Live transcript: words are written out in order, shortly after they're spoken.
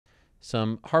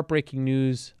Some heartbreaking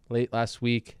news late last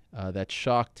week that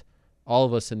shocked all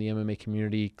of us in the MMA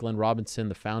community. Glenn Robinson,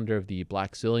 the founder of the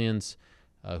Blackzilians,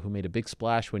 who made a big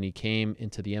splash when he came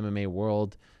into the MMA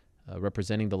world,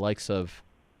 representing the likes of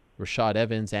Rashad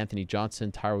Evans, Anthony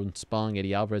Johnson, Tyrone Spong,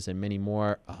 Eddie Alvarez, and many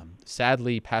more,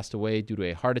 sadly passed away due to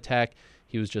a heart attack.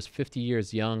 He was just 50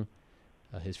 years young.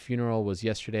 His funeral was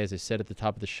yesterday, as I said at the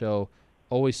top of the show.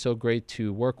 Always so great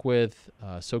to work with,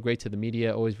 so great to the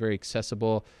media, always very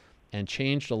accessible, and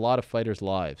changed a lot of fighters'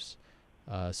 lives.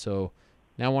 So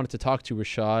now I wanted to talk to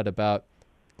Rashad about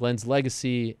Glenn's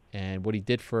legacy and what he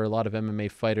did for a lot of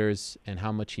MMA fighters and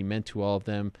how much he meant to all of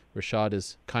them. Rashad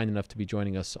is kind enough to be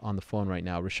joining us on the phone right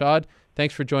now. Rashad,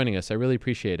 thanks for joining us. I really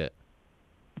appreciate it.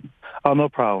 Oh, no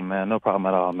problem, man. No problem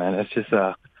at all, man. It's just,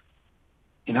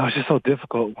 it's just so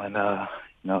difficult when,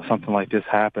 something like this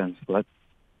happens. But,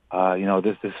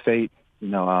 this fate,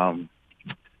 we all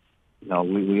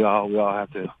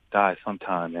have to die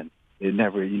sometime, and it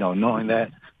never, knowing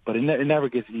that. But it never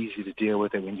gets easy to deal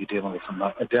with it when you're dealing with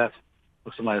a death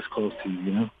of somebody that's close to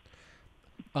you,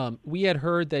 We had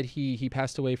heard that he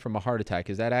passed away from a heart attack.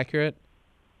 Is that accurate?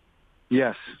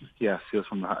 Yes. It was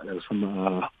from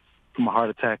a heart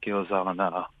attack. It was on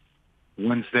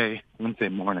Wednesday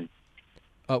morning.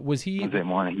 Wednesday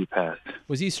morning he passed.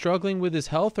 Was he struggling with his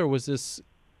health, or was this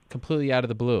completely out of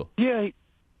the blue? Yeah,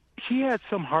 he had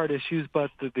some heart issues, but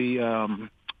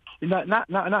not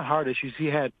heart issues. He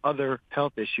had other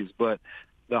health issues, but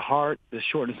the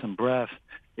shortness in breath,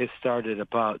 it started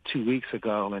about 2 weeks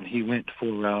ago, and he went for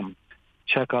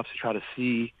checkups to try to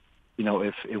see,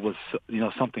 if it was,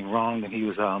 something wrong, and he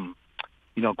was,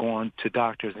 going to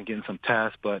doctors and getting some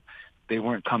tests, but they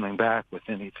weren't coming back with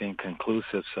anything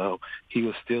conclusive. So he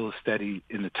was still steady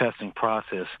in the testing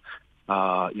process.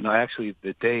 Actually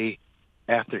the day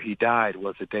after he died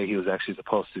was the day he was actually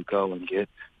supposed to go and get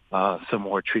some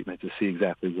more treatment to see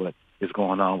exactly what is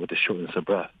going on with the shortness of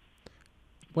breath.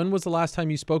 When was the last time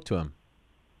you spoke to him?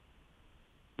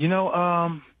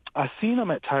 I seen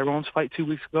him at Tyrone's fight 2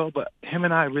 weeks ago, but him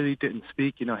and I really didn't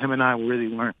speak. Him and I really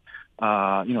weren't,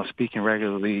 speaking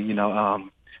regularly.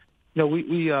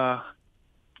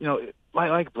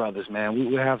 Like brothers, man.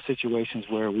 We have situations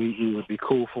where we would be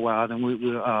cool for a while, then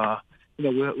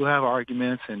we'll have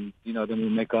arguments, and then we'll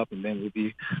make up, and then we'll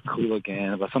be cool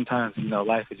again. But sometimes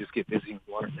life would just get busy and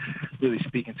we weren't really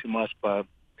speaking too much. But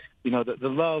the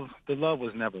love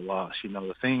was never lost.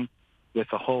 The thing with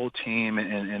the whole team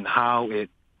and how it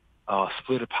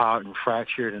split apart and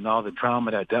fractured and all the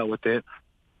drama that dealt with it,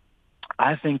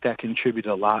 I think that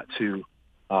contributed a lot to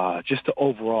just the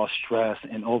overall stress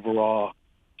and overall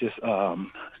just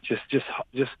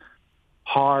the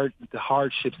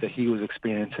hardships that he was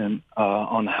experiencing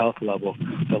on the health level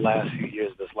the last few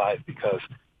years of his life. Because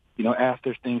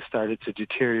after things started to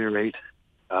deteriorate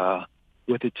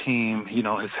with the team,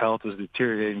 his health was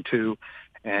deteriorating too,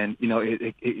 and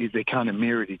they kind of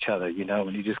mirrored each other,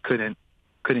 and he just couldn't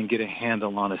get a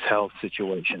handle on his health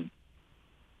situation.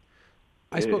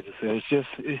 What's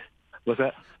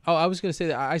that? Oh, I was going to say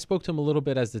that I spoke to him a little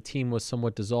bit as the team was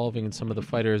somewhat dissolving and some of the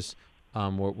fighters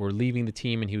were leaving the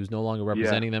team and he was no longer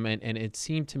representing them. And it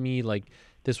seemed to me like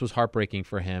this was heartbreaking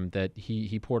for him, that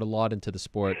he poured a lot into the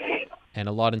sport and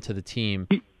a lot into the team.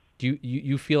 Do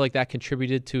you feel like that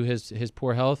contributed to his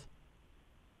poor health?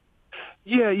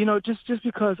 Yeah, just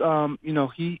because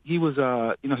he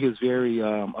was very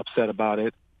upset about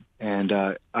it, and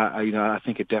I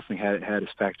think it definitely had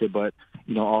its factor. But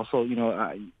also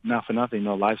not for nothing,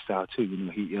 lifestyle too.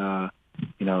 He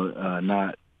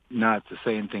not to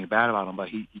say anything bad about him, but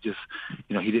he just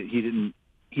he didn't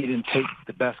take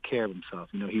the best care of himself.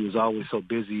 He was always so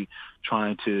busy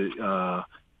trying to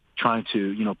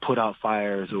put out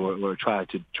fires or trying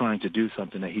to do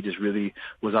something, that he just really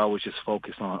was always just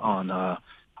focused on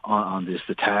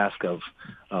the task of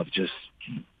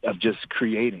just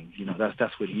creating.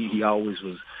 That's what he always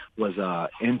was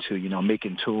into.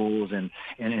 Making tools and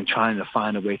trying to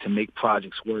find a way to make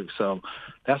projects work. So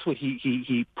that's what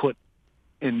he put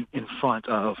in front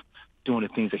of doing the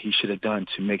things that he should have done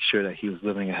to make sure that he was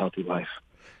living a healthy life.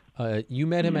 You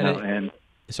met him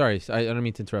Sorry, I don't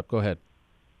mean to interrupt. Go ahead.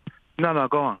 No,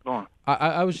 go on.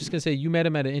 I was just going to say, you met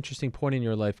him at an interesting point in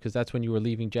your life, because that's when you were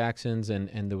leaving Jackson's and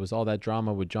there was all that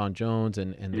drama with John Jones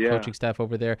and the coaching staff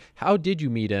over there. How did you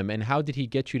meet him, and how did he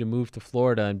get you to move to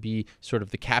Florida and be sort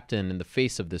of the captain and the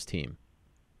face of this team?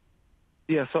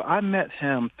 Yeah, so I met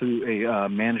him through a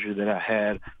manager that I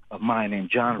had of mine named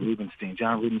John Rubenstein.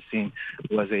 John Rubenstein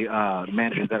was a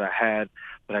manager that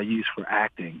I used for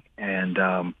acting,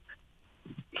 and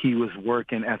he was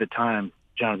working at the time.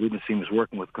 John Rubenstein was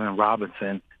working with Glenn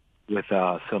Robinson, with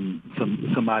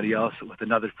somebody else with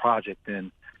another project,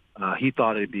 and he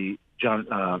thought it'd be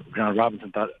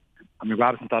Robinson thought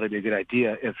it'd be a good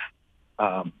idea if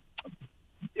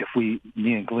me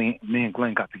and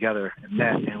Glenn got together and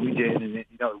met, and we did, and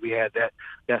we had that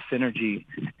synergy,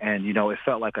 and it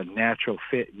felt like a natural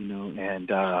fit,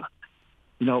 and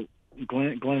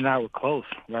Glenn and I were close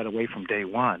right away from day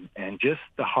one, and just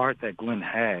the heart that Glenn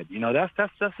had,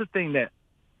 that's the thing that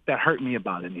hurt me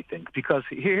about anything, because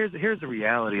here's the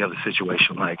reality of the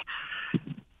situation. Like,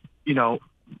 he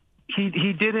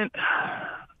didn't.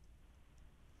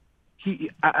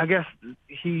 I guess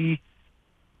the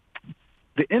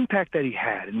impact that he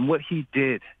had and what he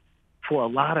did for a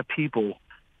lot of people,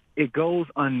 it goes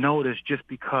unnoticed just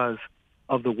because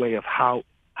of the way of how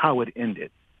it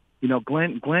ended.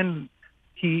 Glenn,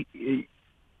 he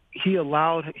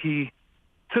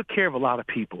took care of a lot of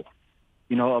people.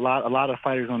 A lot of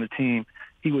fighters on the team,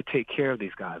 he would take care of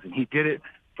these guys, and he did it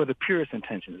for the purest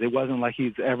intentions. It wasn't like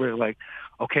he's ever like,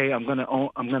 okay, I'm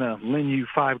gonna lend you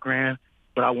 $5,000,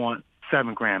 but I want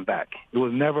 $7,000 back. It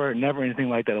was never anything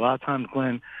like that. A lot of times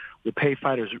Glenn would pay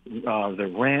fighters their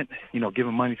rent, give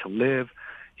them money to live.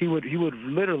 He would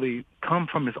literally come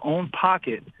from his own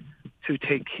pocket to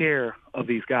take care of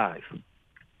these guys.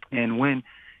 And when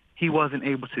he wasn't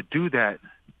able to do that,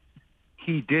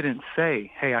 he didn't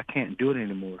say, hey, I can't do it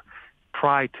anymore.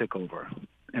 Pride took over,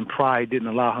 and pride didn't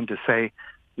allow him to say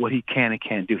what he can and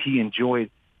can't do. He enjoyed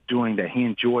doing that. He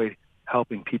enjoyed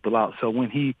helping people out. So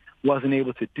when he wasn't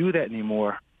able to do that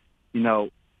anymore,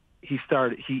 he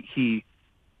started, he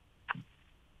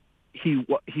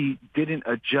didn't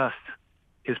adjust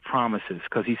his promises,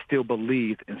 because he still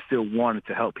believed and still wanted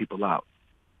to help people out.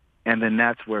 And then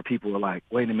that's where people were like,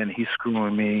 wait a minute, he's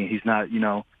screwing me. He's not,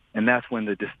 and that's when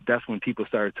people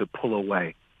started to pull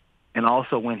away. And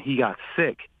also when he got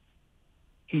sick,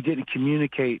 he didn't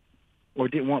communicate or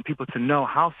didn't want people to know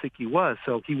how sick he was.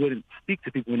 So he wouldn't speak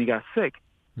to people when he got sick.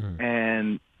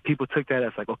 And people took that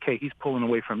as like, okay, he's pulling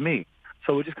away from me.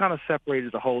 So it just kind of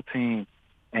separated the whole team.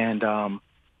 And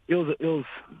it was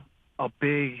a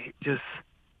big, just,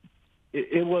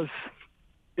 it was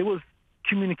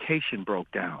communication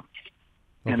broke down.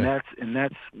 Okay. And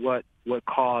that's what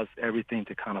caused everything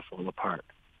to kind of fall apart.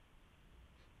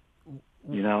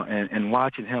 And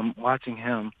watching him,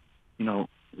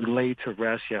 laid to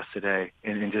rest yesterday,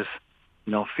 and just,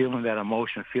 feeling that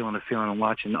emotion, feeling the feeling, and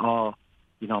watching all,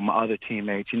 my other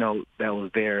teammates, that was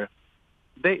there.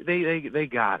 They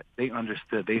got it. They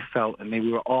understood. They felt, and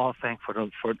we were all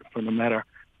thankful for no matter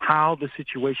how the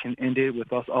situation ended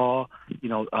with us all,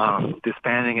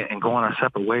 disbanding and going our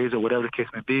separate ways or whatever the case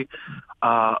may be.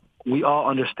 We all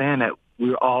understand that we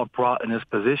were all brought in this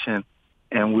position,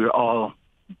 and we were all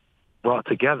brought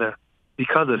together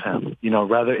because of him.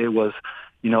 Whether it was,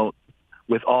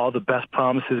 with all the best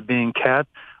promises being kept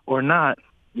or not,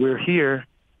 we're here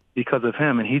because of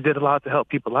him, and he did a lot to help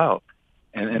people out.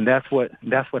 And that's what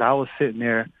I was sitting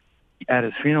there at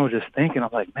his funeral just thinking. I'm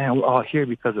like, man, we're all here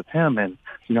because of him. And,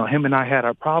 him and I had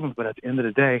our problems, but at the end of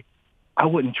the day, I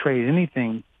wouldn't trade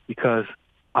anything because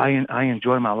I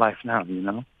enjoy my life now,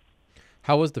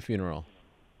 How was the funeral?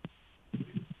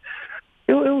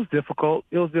 It was difficult.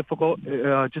 It was difficult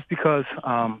just because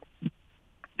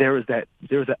there was that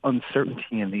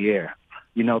uncertainty in the air,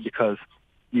 because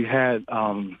you had,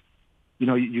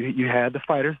 you had the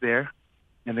fighters there,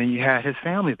 and then you had his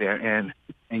family there, and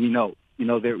there's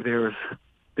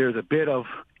a bit of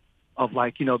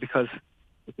like, because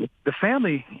the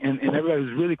family and everybody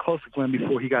was really close to Glenn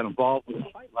before he got involved with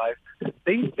fight life.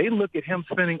 They look at him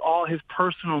spending all his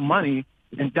personal money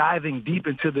and diving deep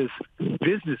into this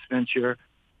business venture,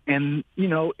 and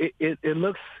it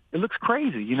looks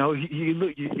crazy. You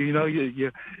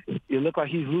look like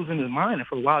he's losing his mind. And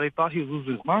for a while they thought he was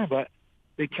losing his mind, but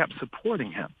they kept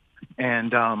supporting him.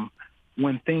 And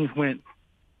when things went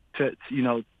to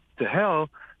hell,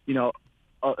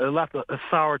 it left a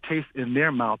sour taste in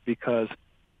their mouth, because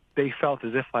they felt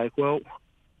as if like, well,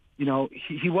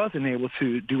 he wasn't able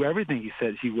to do everything he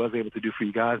said he was able to do for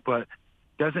you guys, but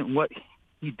doesn't what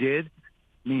he did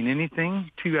mean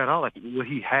anything to you at all? Like what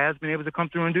he has been able to come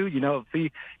through and do? If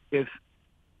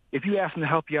you ask him to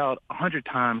help you out 100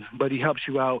 times, but he helps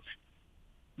you out,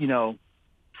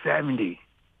 70,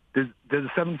 does the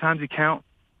 70 times he count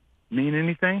mean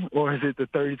anything? Or is it the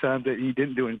 30 times that he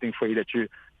didn't do anything for you that you're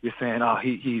saying, oh,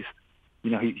 he's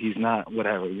not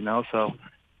whatever, So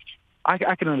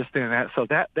I can understand that. So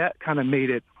that kind of made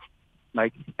it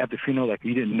like at the funeral, like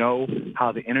you didn't know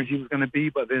how the energy was going to be.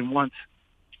 But then once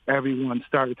everyone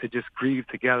started to just grieve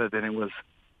together, then it was,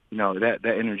 that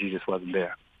energy just wasn't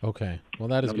there. Okay. Well,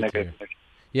 that is good to hear.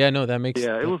 Yeah, no, that makes...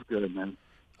 Yeah, it was good, man.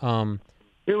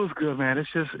 It was good, man.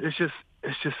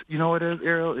 You know what it is,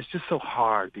 Ariel? It's just so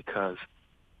hard because,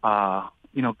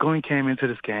 Glenn came into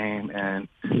this game and,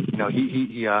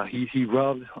 he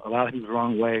rubbed a lot of people the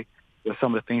wrong way with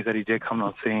some of the things that he did coming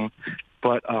on scene.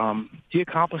 But he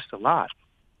accomplished a lot.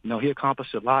 He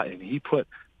accomplished a lot, and he put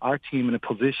our team in a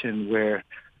position where,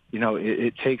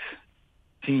 it takes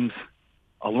teams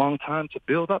a long time to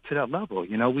build up to that level.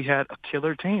 We had a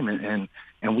killer team,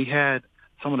 and we had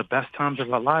some of the best times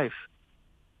of our life,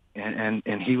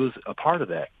 and he was a part of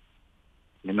that.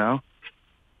 Do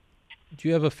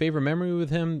you have a favorite memory with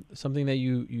him? Something that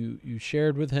you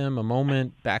shared with him? A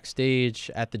moment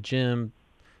backstage, at the gym,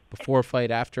 before a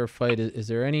fight, after a fight? Is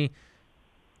there any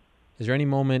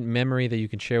moment, memory that you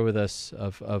can share with us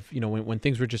of when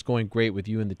things were just going great with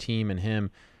you and the team and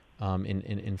him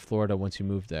in Florida once you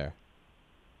moved there?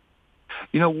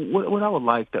 What I would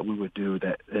like that we would do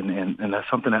that, and that's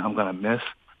something that I'm going to miss.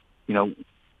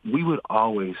 We would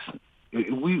always,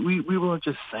 we weren't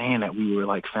just saying that we were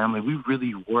like family. We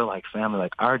really were like family.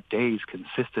 Like our days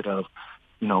consisted of,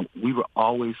 we were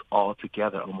always all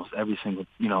together, almost every single,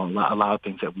 a lot of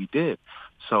things that we did.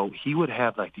 So he would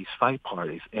have like these fight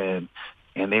parties, and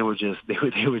they were just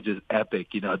epic.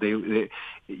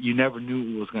 You never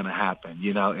knew what was going to happen.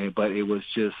 But it was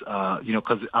just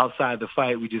because outside the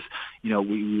fight, we just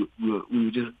we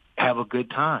would just have a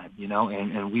good time.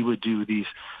 And we would do these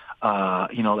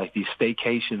like these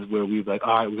staycations where we were like,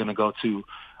 all right, we're going to go to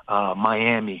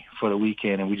Miami for the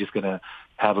weekend, and we're just going to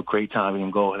have a great time. We're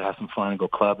going to go and have some fun and go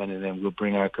clubbing, and then we'll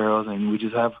bring our girls, and we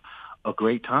just have a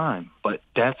great time. But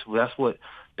that's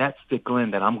the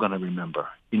Glenn that I'm going to remember,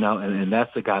 and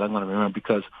that's the guy that I'm going to remember,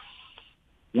 because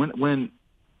when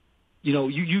you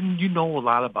know a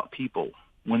lot about people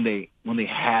when they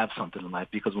have something in life,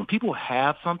 because when people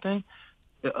have something,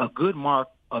 a good mark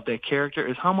of their character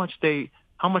is how much they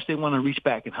want to reach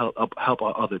back and help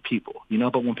other people,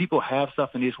 But when people have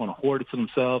stuff and they just want to hoard it to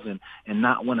themselves and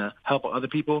not want to help other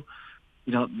people,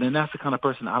 then that's the kind of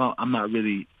person I'm not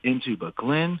really into. But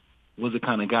Glenn was the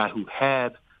kind of guy who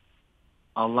had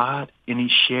a lot, and he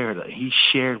shared it. He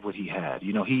shared what he had.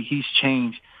 He's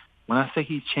changed. When I say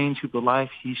he's changed people's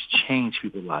life, he's changed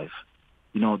people's life.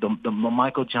 The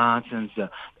Michael Johnsons,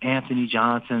 the Anthony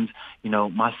Johnsons,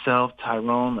 myself,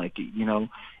 Tyrone,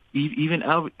 even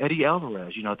Eddie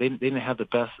Alvarez, they didn't have the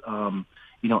best,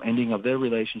 ending of their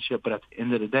relationship, but at the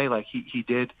end of the day, like he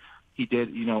did,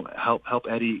 help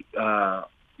Eddie,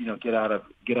 get out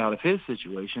of his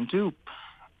situation too,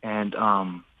 and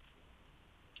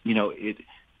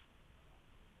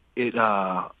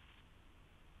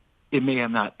it may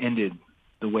have not ended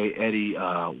the way Eddie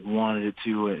wanted it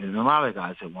to, and a lot of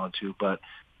guys had wanted to, but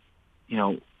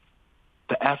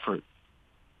the effort,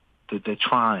 the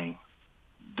trying.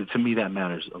 To me, that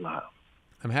matters a lot.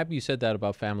 I'm happy you said that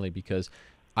about family, because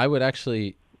I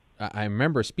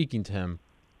remember speaking to him,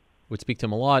 would speak to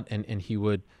him a lot, and he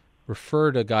would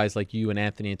refer to guys like you and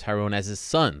Anthony and Tyrone as his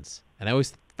sons. And I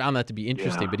always found that to be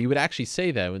interesting, but he would actually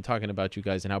say that when talking about you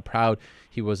guys and how proud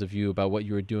he was of you, about what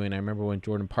you were doing. I remember when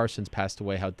Jordan Parsons passed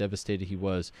away, how devastated he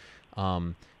was.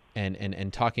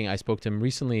 And talking, I spoke to him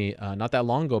recently, not that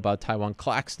long ago, about Tywan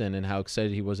Claxton and how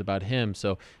excited he was about him.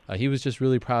 So he was just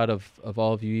really proud of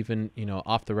all of you, even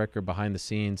off the record, behind the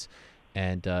scenes,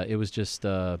 and it was just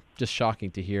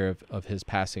shocking to hear of his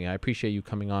passing. I appreciate you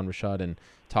coming on, Rashad, and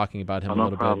talking about him a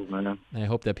little bit. Man. And I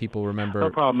hope that people remember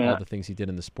all the things he did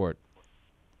in the sport.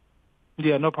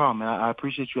 Yeah, no problem, man. I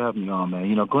appreciate you having me on,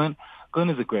 man. Glenn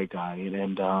is a great guy,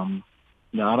 and I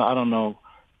don't know.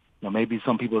 Maybe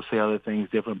some people say other things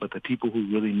different, but the people who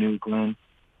really knew Glenn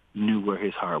knew where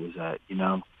his heart was at,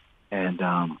 And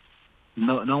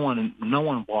no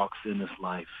one walks in this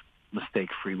life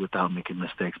mistake-free without making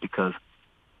mistakes, because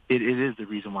it is the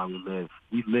reason why we live.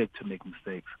 We live to make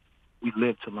mistakes. We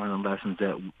live to learn the lessons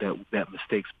that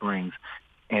mistakes brings,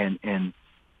 and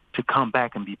to come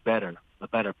back and be better, a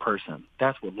better person.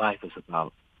 That's what life is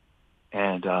about.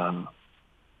 And I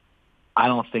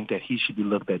don't think that he should be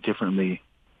looked at differently,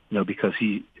 because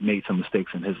he made some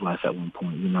mistakes in his life at one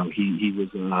point. He was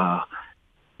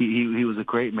a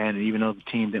great man, and even though the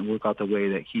team didn't work out the way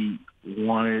that he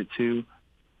wanted it to,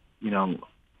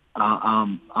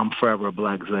 I'm forever a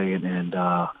Blackzilian, and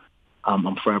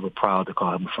I'm forever proud to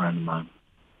call him a friend of mine.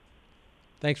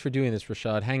 Thanks for doing this,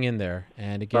 Rashad. Hang in there.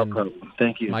 And again,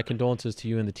 thank you. My condolences to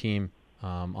you and the team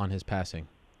on his passing.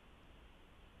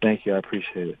 Thank you. I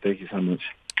appreciate it. Thank you so much.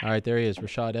 All right, there he is,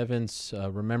 Rashad Evans,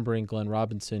 remembering Glenn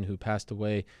Robinson, who passed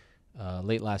away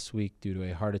late last week due to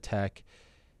a heart attack.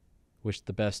 Wished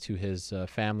the best to his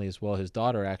family as well. His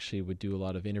daughter actually would do a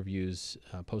lot of interviews,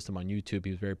 post them on YouTube.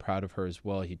 He was very proud of her as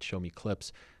well. He'd show me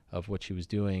clips of what she was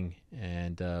doing,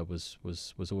 and was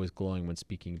always glowing when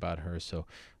speaking about her. So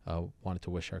wanted to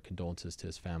wish our condolences to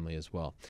his family as well.